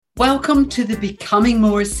Welcome to the Becoming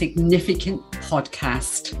More Significant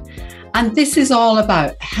podcast. And this is all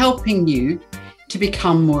about helping you to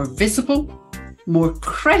become more visible, more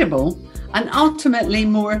credible, and ultimately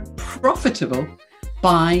more profitable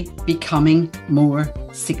by becoming more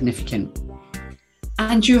significant.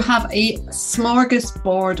 And you have a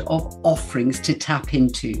smorgasbord of offerings to tap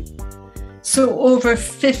into. So over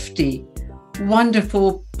 50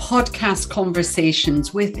 wonderful podcast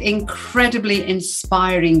conversations with incredibly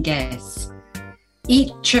inspiring guests,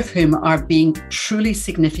 each of whom are being truly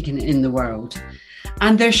significant in the world.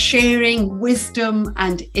 And they're sharing wisdom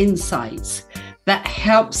and insights that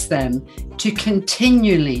helps them to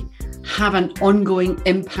continually have an ongoing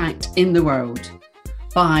impact in the world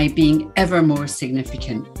by being ever more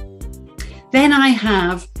significant. Then I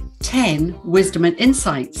have 10 Wisdom and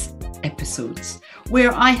Insights episodes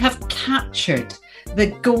where I have captured the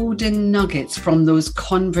golden nuggets from those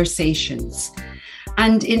conversations.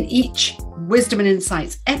 And in each Wisdom and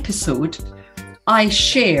Insights episode, I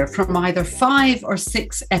share from either 5 or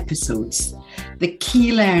 6 episodes the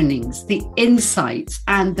key learnings, the insights,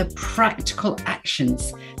 and the practical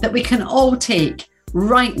actions that we can all take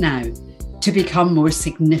right now to become more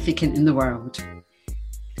significant in the world.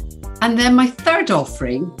 And then my third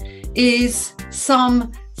offering is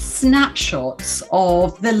some snapshots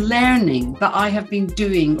of the learning that I have been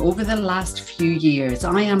doing over the last few years.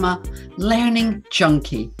 I am a learning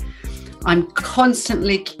junkie. I'm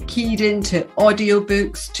constantly keyed into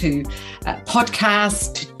audiobooks, to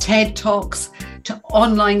podcasts, to TED Talks, to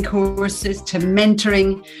online courses, to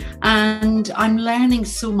mentoring. And I'm learning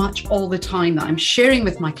so much all the time that I'm sharing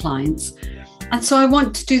with my clients. And so I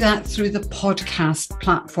want to do that through the podcast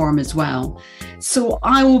platform as well. So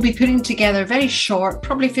I will be putting together very short,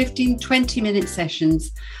 probably 15, 20-minute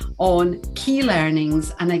sessions on key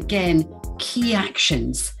learnings and again, key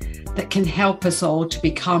actions that can help us all to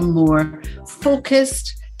become more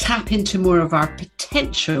focused, tap into more of our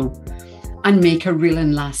potential and make a real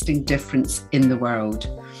and lasting difference in the world.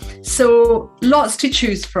 So lots to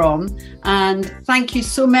choose from. And thank you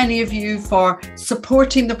so many of you for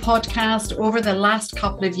supporting the podcast over the last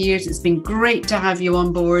couple of years. It's been great to have you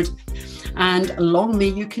on board. And long may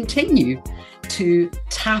you continue to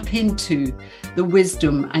tap into the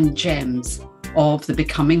wisdom and gems of the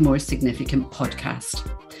Becoming More Significant podcast.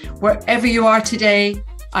 Wherever you are today,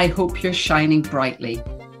 I hope you're shining brightly.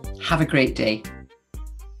 Have a great day.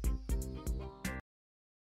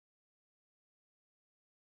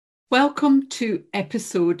 Welcome to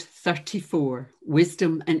episode 34,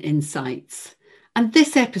 Wisdom and Insights. And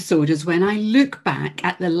this episode is when I look back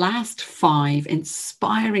at the last 5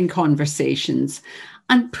 inspiring conversations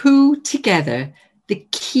and pull together the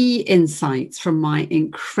key insights from my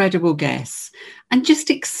incredible guests and just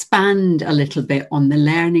expand a little bit on the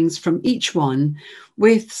learnings from each one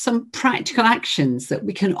with some practical actions that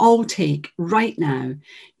we can all take right now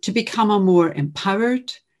to become a more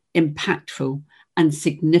empowered, impactful, and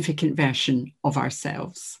significant version of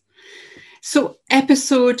ourselves. So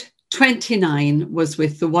episode 29 was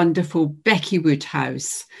with the wonderful Becky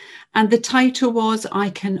Woodhouse, and the title was I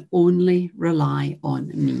Can Only Rely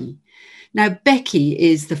on Me. Now, Becky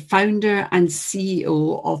is the founder and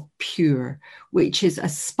CEO of Pure, which is a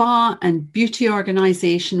spa and beauty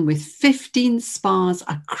organisation with 15 spas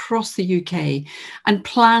across the UK and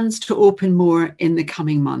plans to open more in the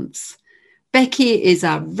coming months. Becky is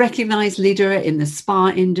a recognised leader in the spa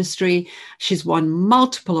industry. She's won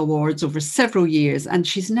multiple awards over several years, and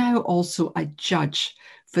she's now also a judge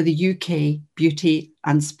for the UK Beauty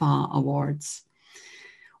and Spa Awards.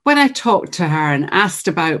 When I talked to her and asked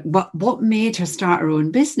about what made her start her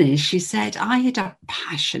own business, she said, I had a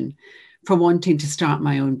passion for wanting to start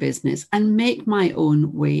my own business and make my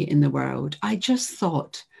own way in the world. I just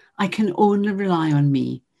thought I can only rely on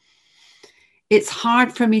me. It's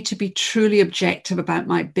hard for me to be truly objective about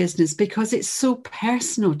my business because it's so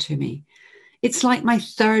personal to me. It's like my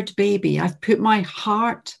third baby. I've put my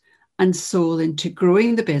heart and soul into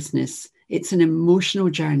growing the business. It's an emotional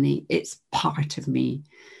journey. It's part of me.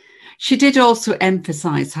 She did also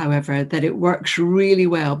emphasize, however, that it works really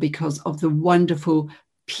well because of the wonderful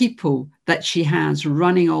people that she has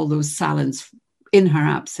running all those salons in her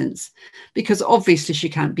absence, because obviously she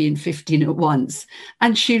can't be in 15 at once.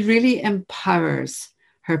 And she really empowers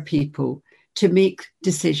her people to make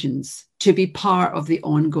decisions, to be part of the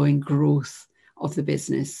ongoing growth of the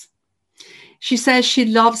business. She says she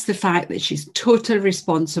loves the fact that she's totally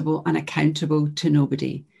responsible and accountable to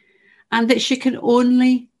nobody, and that she can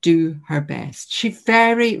only do her best. She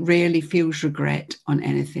very rarely feels regret on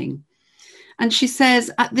anything. And she says,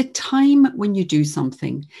 at the time when you do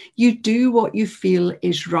something, you do what you feel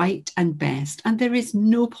is right and best. And there is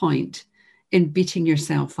no point in beating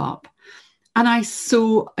yourself up. And I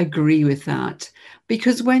so agree with that,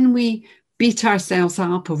 because when we beat ourselves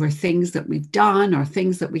up over things that we've done or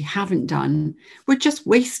things that we haven't done, we're just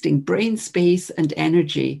wasting brain space and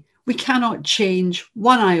energy. We cannot change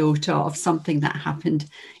one iota of something that happened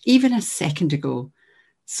even a second ago.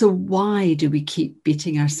 So why do we keep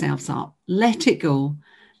beating ourselves up? Let it go,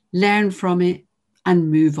 learn from it, and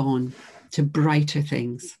move on to brighter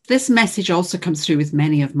things. This message also comes through with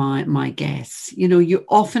many of my guests. You know, you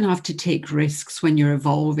often have to take risks when you're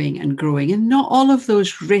evolving and growing, and not all of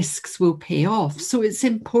those risks will pay off. So it's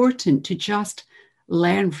important to just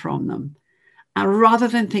learn from them, rather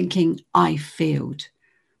than thinking, I failed.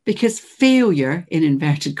 Because failure, in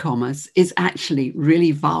inverted commas, is actually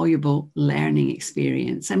really valuable learning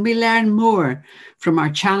experience. And we learn more from our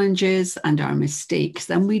challenges and our mistakes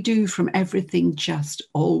than we do from everything just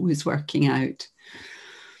always working out.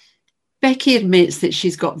 Becky admits that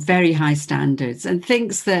she's got very high standards and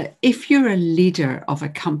thinks that if you're a leader of a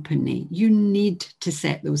company, you need to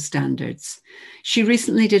set those standards. She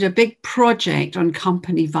recently did a big project on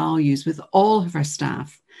company values with all of her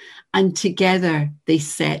staff. And together they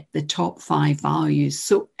set the top 5 values.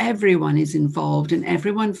 So everyone is involved and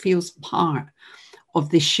everyone feels part of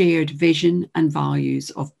the shared vision and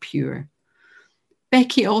values of Pure.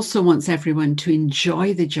 Becky also wants everyone to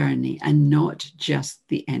enjoy the journey and not just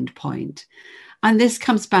the end point. And this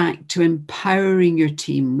comes back to empowering your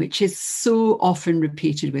team, which is so often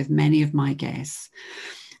repeated with many of my guests.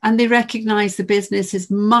 And they recognize the business is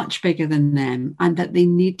much bigger than them and that they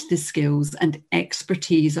need the skills and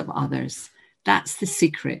expertise of others. That's the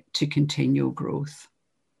secret to continual growth.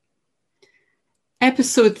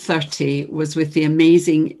 Episode 30 was with the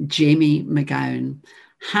amazing Jamie McGowan,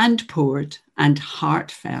 hand-poured and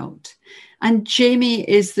heartfelt. And Jamie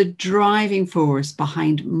is the driving force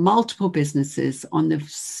behind multiple businesses on the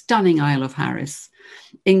stunning Isle of Harris,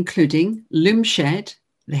 including Loomshed,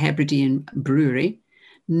 the Hebridean brewery,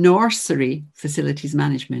 Nursery Facilities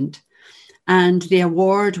Management, and the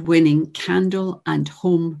award-winning candle and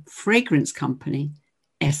home fragrance company,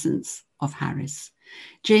 Essence of Harris.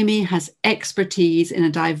 Jamie has expertise in a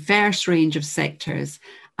diverse range of sectors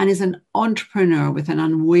and is an entrepreneur with an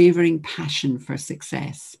unwavering passion for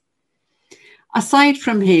success. Aside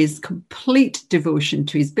from his complete devotion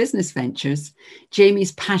to his business ventures,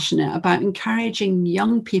 Jamie's passionate about encouraging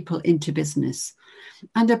young people into business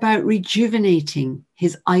and about rejuvenating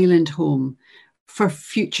his island home for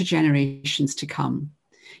future generations to come.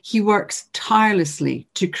 He works tirelessly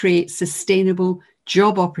to create sustainable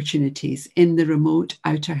job opportunities in the remote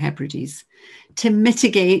Outer Hebrides to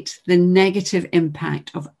mitigate the negative impact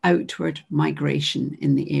of outward migration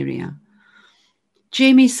in the area.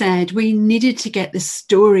 Jamie said we needed to get the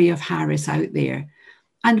story of Harris out there,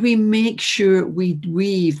 and we make sure we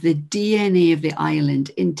weave the DNA of the island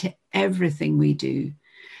into everything we do.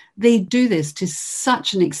 They do this to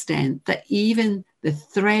such an extent that even the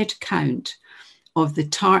thread count of the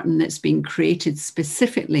tartan that's been created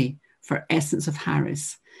specifically for Essence of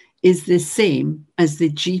Harris is the same as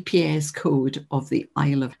the GPS code of the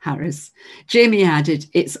Isle of Harris. Jamie added,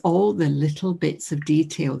 it's all the little bits of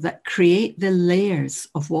detail that create the layers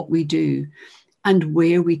of what we do and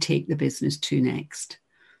where we take the business to next.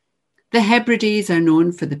 The Hebrides are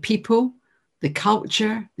known for the people, the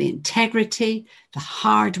culture, the integrity, the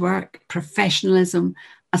hard work, professionalism,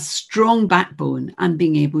 a strong backbone, and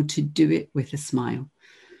being able to do it with a smile.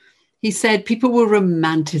 He said people will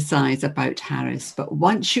romanticize about Harris, but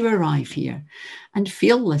once you arrive here and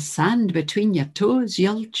feel the sand between your toes,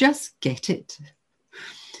 you'll just get it.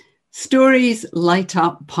 Stories light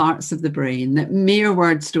up parts of the brain that mere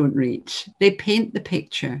words don't reach. They paint the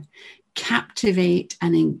picture, captivate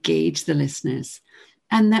and engage the listeners,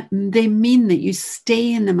 and that they mean that you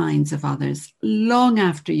stay in the minds of others long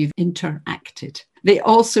after you've interacted. They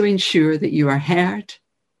also ensure that you are heard,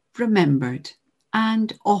 remembered,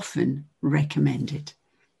 and often recommended.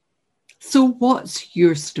 So what's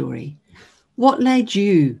your story? What led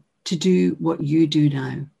you to do what you do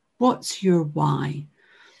now? What's your why?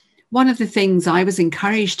 One of the things I was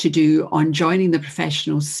encouraged to do on joining the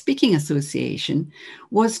Professional Speaking Association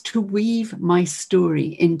was to weave my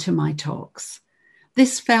story into my talks.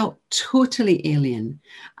 This felt totally alien,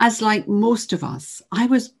 as like most of us, I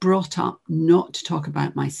was brought up not to talk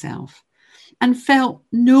about myself and felt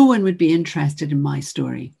no one would be interested in my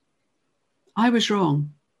story. I was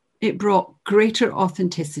wrong. It brought greater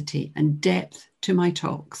authenticity and depth to my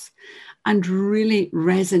talks and really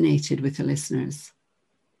resonated with the listeners.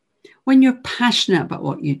 When you're passionate about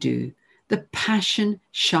what you do, The passion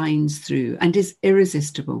shines through and is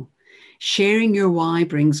irresistible. Sharing your why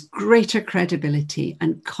brings greater credibility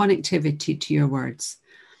and connectivity to your words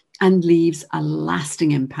and leaves a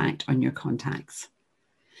lasting impact on your contacts.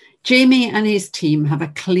 Jamie and his team have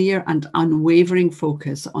a clear and unwavering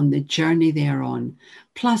focus on the journey they are on,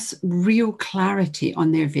 plus real clarity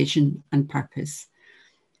on their vision and purpose.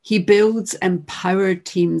 He builds empowered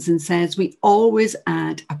teams and says we always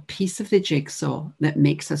add a piece of the jigsaw that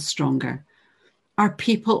makes us stronger. Our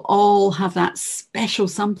people all have that special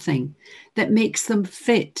something that makes them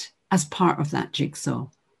fit as part of that jigsaw.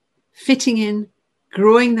 Fitting in,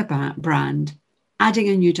 growing the brand, adding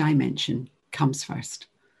a new dimension comes first.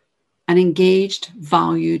 An engaged,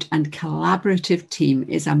 valued, and collaborative team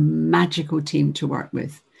is a magical team to work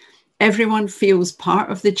with. Everyone feels part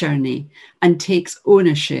of the journey and takes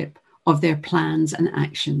ownership of their plans and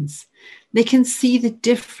actions. They can see the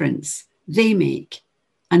difference they make,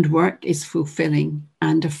 and work is fulfilling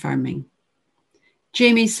and affirming.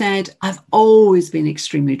 Jamie said, I've always been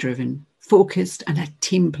extremely driven, focused, and a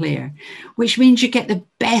team player, which means you get the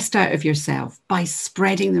best out of yourself by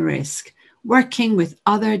spreading the risk, working with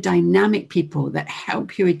other dynamic people that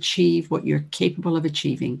help you achieve what you're capable of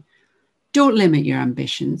achieving. Don't limit your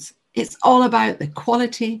ambitions. It's all about the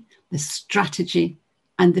quality, the strategy,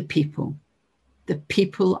 and the people. The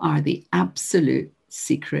people are the absolute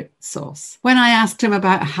secret sauce. When I asked him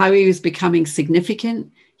about how he was becoming significant,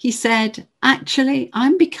 he said, actually,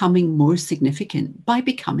 I'm becoming more significant by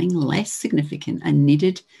becoming less significant and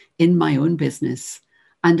needed in my own business.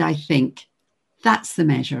 And I think that's the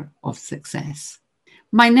measure of success.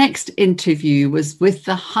 My next interview was with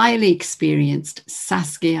the highly experienced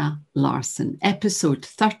Saskia Larsson, episode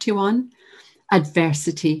 31,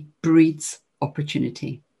 Adversity Breeds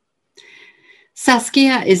Opportunity.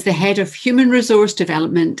 Saskia is the head of human resource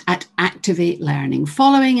development at Activate Learning,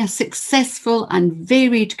 following a successful and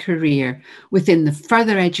varied career within the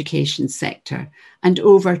further education sector and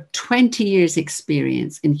over 20 years'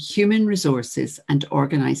 experience in human resources and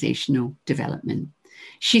organisational development.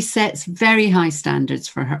 She sets very high standards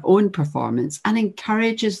for her own performance and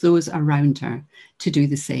encourages those around her to do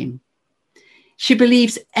the same. She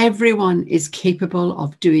believes everyone is capable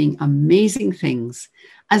of doing amazing things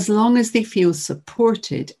as long as they feel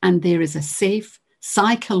supported and there is a safe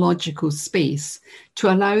psychological space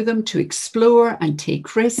to allow them to explore and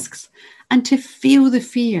take risks and to feel the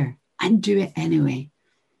fear and do it anyway.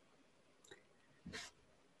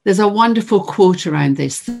 There's a wonderful quote around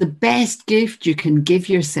this. The best gift you can give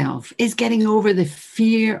yourself is getting over the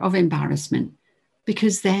fear of embarrassment,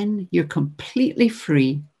 because then you're completely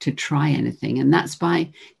free to try anything. And that's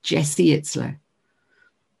by Jesse Itzler.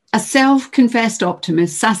 A self-confessed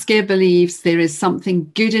optimist, Saskia believes there is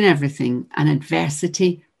something good in everything and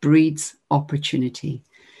adversity breeds opportunity.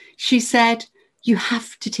 She said, you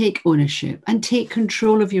have to take ownership and take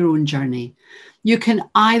control of your own journey. You can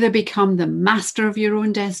either become the master of your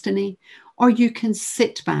own destiny, or you can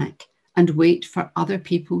sit back and wait for other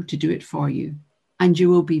people to do it for you. And you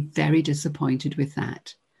will be very disappointed with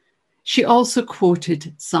that. She also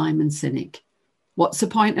quoted Simon Sinek. What's the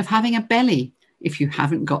point of having a belly if you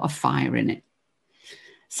haven't got a fire in it?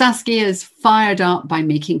 Saskia is fired up by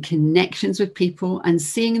making connections with people and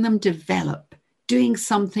seeing them develop, doing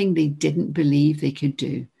something they didn't believe they could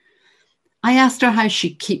do. I asked her how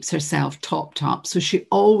she keeps herself topped up so she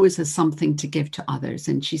always has something to give to others.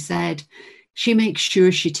 And she said she makes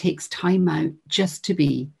sure she takes time out just to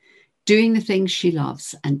be, doing the things she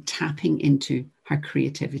loves and tapping into her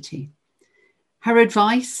creativity. Her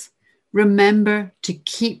advice: remember to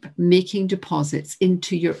keep making deposits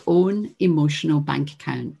into your own emotional bank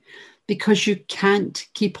account, because you can't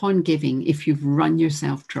keep on giving if you've run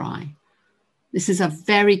yourself dry. This is a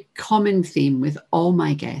very common theme with all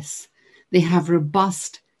my guests. They have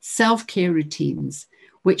robust self-care routines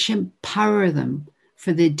which empower them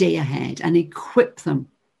for the day ahead and equip them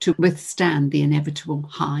to withstand the inevitable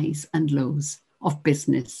highs and lows of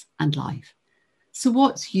business and life. So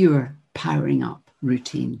what's your powering up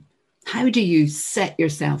routine? How do you set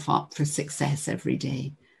yourself up for success every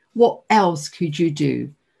day? What else could you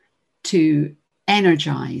do to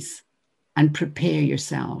energize and prepare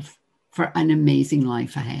yourself for an amazing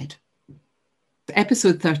life ahead?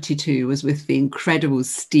 Episode 32 was with the incredible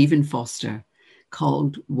Stephen Foster,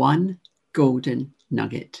 called One Golden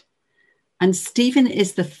Nugget. And Stephen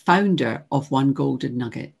is the founder of One Golden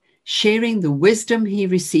Nugget, sharing the wisdom he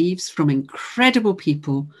receives from incredible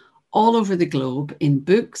people all over the globe in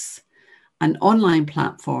books, an online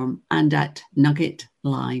platform, and at Nugget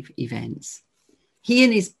Live events. He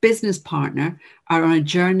and his business partner are on a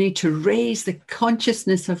journey to raise the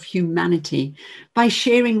consciousness of humanity by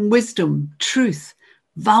sharing wisdom, truth,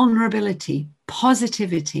 vulnerability,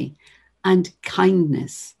 positivity, and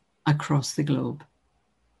kindness across the globe.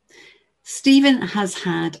 Stephen has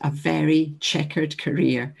had a very checkered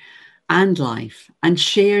career and life and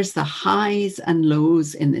shares the highs and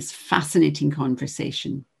lows in this fascinating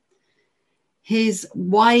conversation. His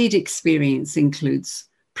wide experience includes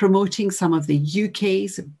promoting some of the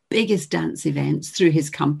UK's biggest dance events through his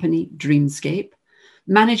company, Dreamscape,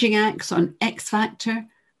 managing acts on X Factor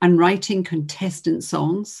and writing contestant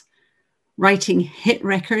songs, writing hit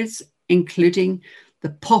records, including the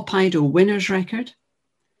Pop Idol Winners record,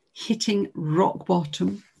 hitting rock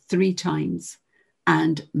bottom 3 times,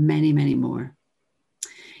 and many, many more.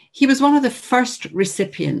 He was one of the first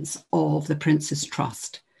recipients of the Prince's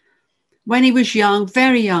Trust. When he was young,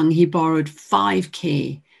 very young, he borrowed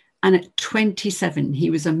 5k, and at 27,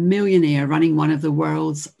 he was a millionaire running one of the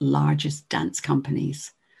world's largest dance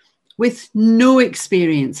companies. With no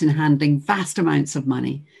experience in handling vast amounts of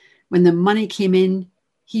money, when the money came in,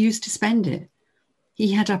 he used to spend it.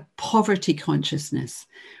 He had a poverty consciousness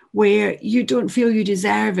where you don't feel you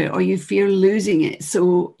deserve it or you fear losing it,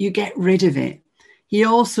 so you get rid of it. He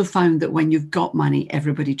also found that when you've got money,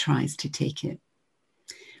 everybody tries to take it.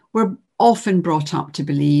 We're often brought up to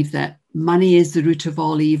believe that money is the root of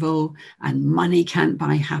all evil and money can't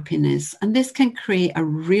buy happiness. And this can create a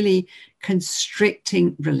really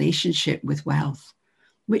constricting relationship with wealth,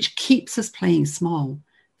 which keeps us playing small,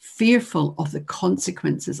 fearful of the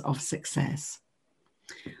consequences of success.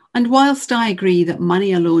 And whilst I agree that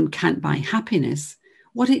money alone can't buy happiness,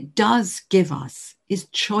 what it does give us is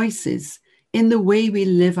choices in the way we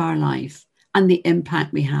live our life and the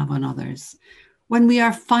impact we have on others. When we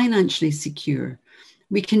are financially secure,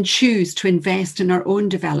 we can choose to invest in our own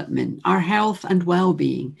development, our health and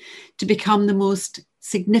well-being, to become the most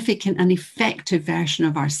significant and effective version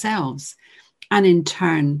of ourselves, and in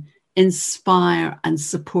turn, inspire and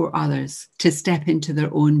support others to step into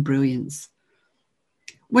their own brilliance.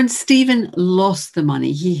 When Stephen lost the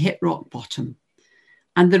money, he hit rock bottom,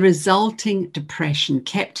 and the resulting depression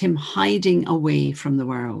kept him hiding away from the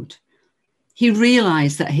world. He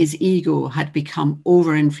realized that his ego had become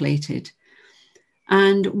overinflated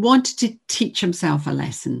and wanted to teach himself a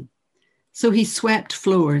lesson. So he swept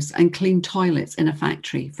floors and cleaned toilets in a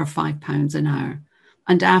factory for £5 an hour.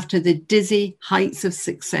 And after the dizzy heights of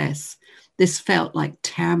success, this felt like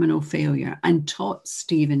terminal failure and taught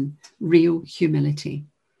Stephen real humility.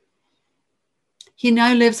 He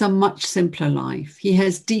now lives a much simpler life. He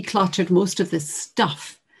has decluttered most of the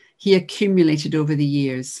stuff he accumulated over the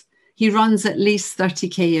years. He runs at least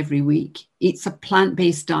 30k every week, eats a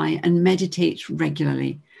plant-based diet and meditates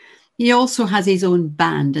regularly. He also has his own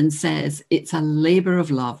band and says, "It's a labor of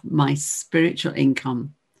love, my spiritual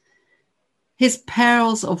income." His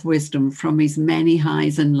pearls of wisdom from his many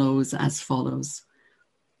highs and lows as follows.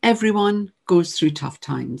 Everyone goes through tough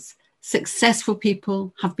times. Successful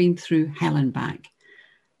people have been through hell and back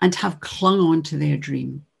and have clung on to their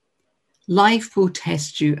dream. Life will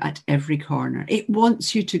test you at every corner. It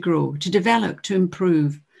wants you to grow, to develop, to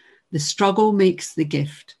improve. The struggle makes the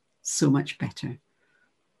gift so much better.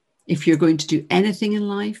 If you're going to do anything in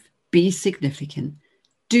life, be significant.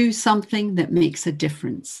 Do something that makes a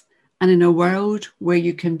difference. And in a world where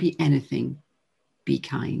you can be anything, be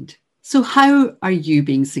kind. So how are you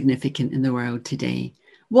being significant in the world today?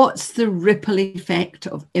 What's the ripple effect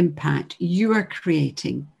of impact you are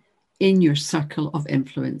creating in your circle of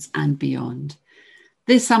influence and beyond?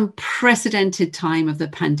 This unprecedented time of the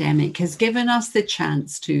pandemic has given us the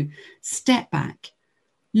chance to step back,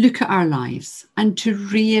 look at our lives, and to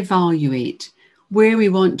reevaluate where we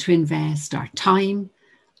want to invest our time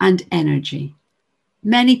and energy.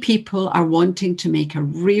 Many people are wanting to make a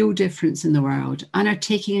real difference in the world and are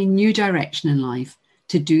taking a new direction in life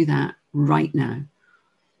to do that right now.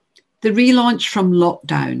 The relaunch from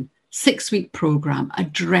lockdown 6-week program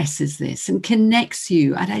addresses this and connects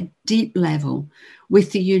you at a deep level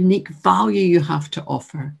with the unique value you have to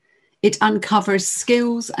offer. It uncovers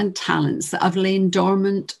skills and talents that have lain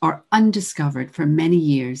dormant or undiscovered for many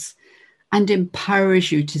years and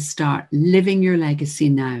empowers you to start living your legacy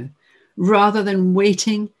now, rather than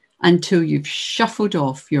waiting until you've shuffled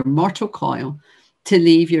off your mortal coil to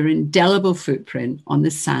leave your indelible footprint on the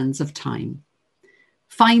sands of time.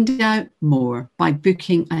 Find out more by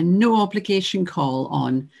booking a no obligation call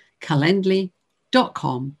on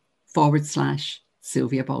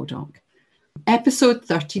calendly.com/Sylvia Baldock. Episode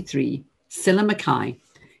 33, Cilla Mackay,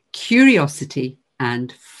 Curiosity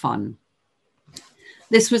and Fun.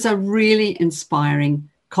 This was a really inspiring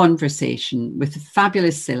conversation with the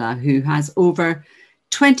fabulous Scilla, who has over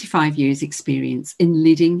 25 years experience in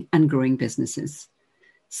leading and growing businesses.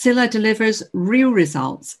 Scilla delivers real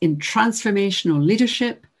results in transformational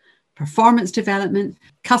leadership, performance development,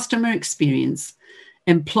 customer experience,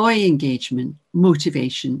 employee engagement,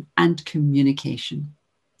 motivation, and communication.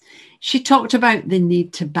 She talked about the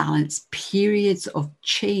need to balance periods of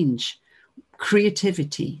change,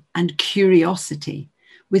 creativity, and curiosity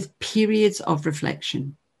with periods of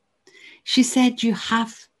reflection. She said you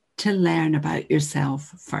have to learn about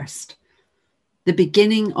yourself first. The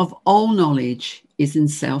beginning of all knowledge is in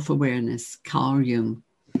self-awareness, Carl Jung.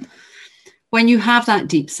 When you have that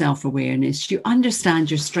deep self-awareness, you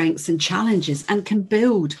understand your strengths and challenges and can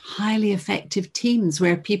build highly effective teams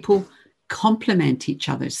where people complement each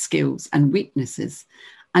other's skills and weaknesses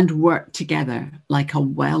and work together like a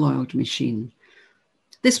well-oiled machine.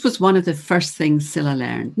 This was one of the first things Scilla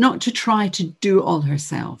learned, not to try to do all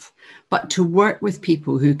herself, but to work with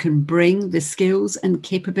people who can bring the skills and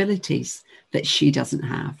capabilities that she doesn't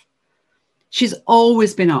have. She's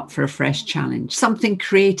always been up for a fresh challenge, something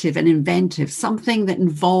creative and inventive, something that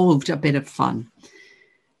involved a bit of fun.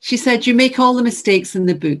 She said, you make all the mistakes in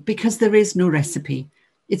the book because there is no recipe.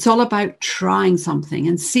 It's all about trying something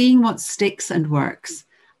and seeing what sticks and works,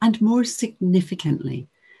 and more significantly,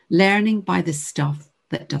 learning by the stuff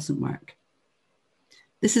that doesn't work.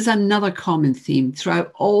 This is another common theme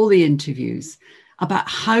throughout all the interviews about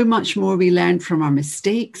how much more we learn from our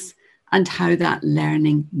mistakes and how that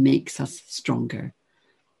learning makes us stronger.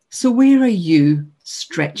 So where are you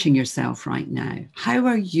stretching yourself right now? How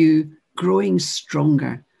are you growing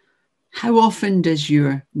stronger? How often does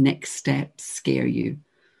your next step scare you?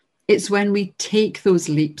 It's when we take those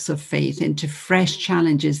leaps of faith into fresh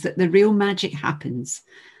challenges that the real magic happens,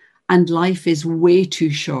 and life is way too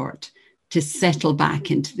short to settle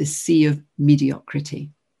back into the sea of mediocrity.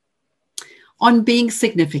 On being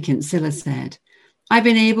significant, Scilla said, I've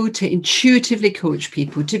been able to intuitively coach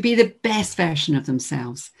people to be the best version of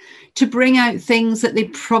themselves, to bring out things that they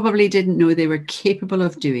probably didn't know they were capable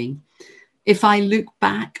of doing. If I look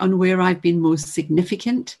back on where I've been most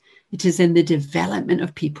significant, it is in the development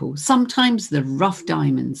of people, sometimes the rough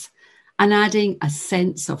diamonds, and adding a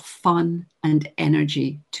sense of fun and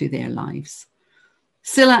energy to their lives.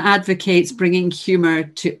 Scilla advocates bringing humour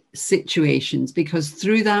to situations because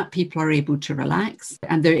through that people are able to relax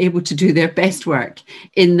and they're able to do their best work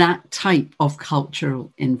in that type of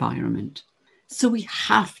cultural environment. So we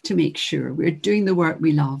have to make sure we're doing the work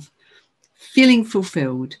we love, feeling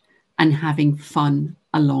fulfilled and having fun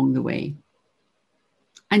along the way.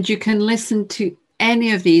 And you can listen to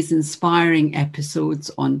any of these inspiring episodes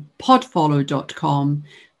on podfollow.com,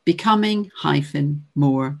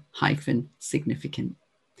 becoming-more-significant.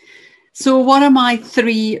 So what are my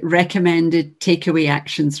 3 recommended takeaway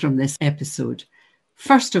actions from this episode?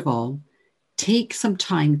 First of all, take some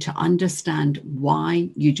time to understand why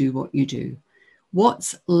you do what you do.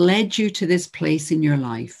 What's led you to this place in your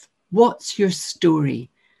life? What's your story?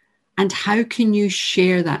 And how can you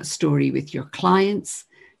share that story with your clients,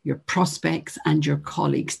 your prospects, and your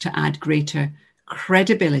colleagues to add greater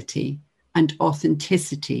credibility and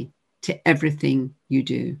authenticity to everything you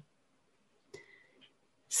do?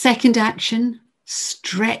 Second action,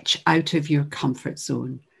 stretch out of your comfort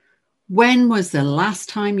zone. When was the last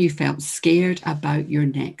time you felt scared about your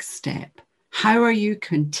next step? How are you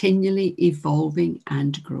continually evolving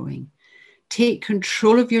and growing? Take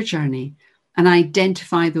control of your journey and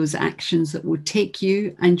identify those actions that will take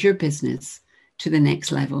you and your business to the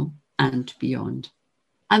next level and beyond.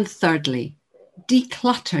 And thirdly,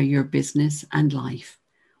 declutter your business and life.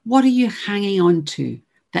 What are you hanging on to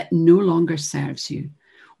that no longer serves you?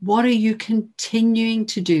 What are you continuing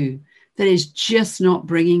to do that is just not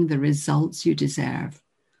bringing the results you deserve?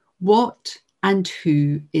 What and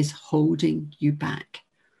who is holding you back?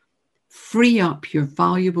 Free up your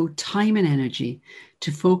valuable time and energy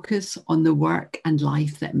to focus on the work and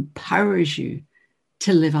life that empowers you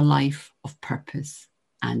to live a life of purpose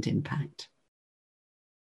and impact.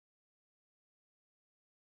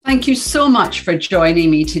 Thank you so much for joining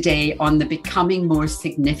me today on the Becoming More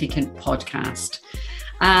Significant podcast.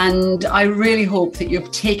 And I really hope that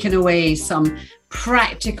you've taken away some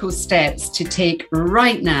practical steps to take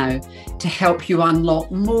right now to help you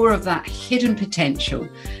unlock more of that hidden potential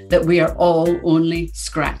that we are all only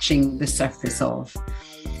scratching the surface of.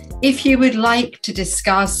 If you would like to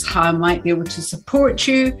discuss how I might be able to support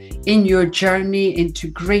you in your journey into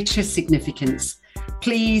greater significance,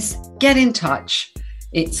 please get in touch.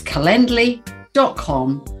 It's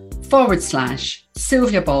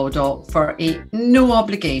calendly.com/Sylvia Baldock for a no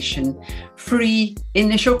obligation free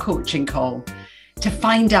initial coaching call to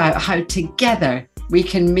find out how together we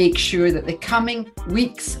can make sure that the coming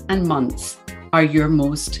weeks and months are your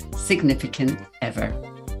most significant ever.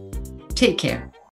 Take care.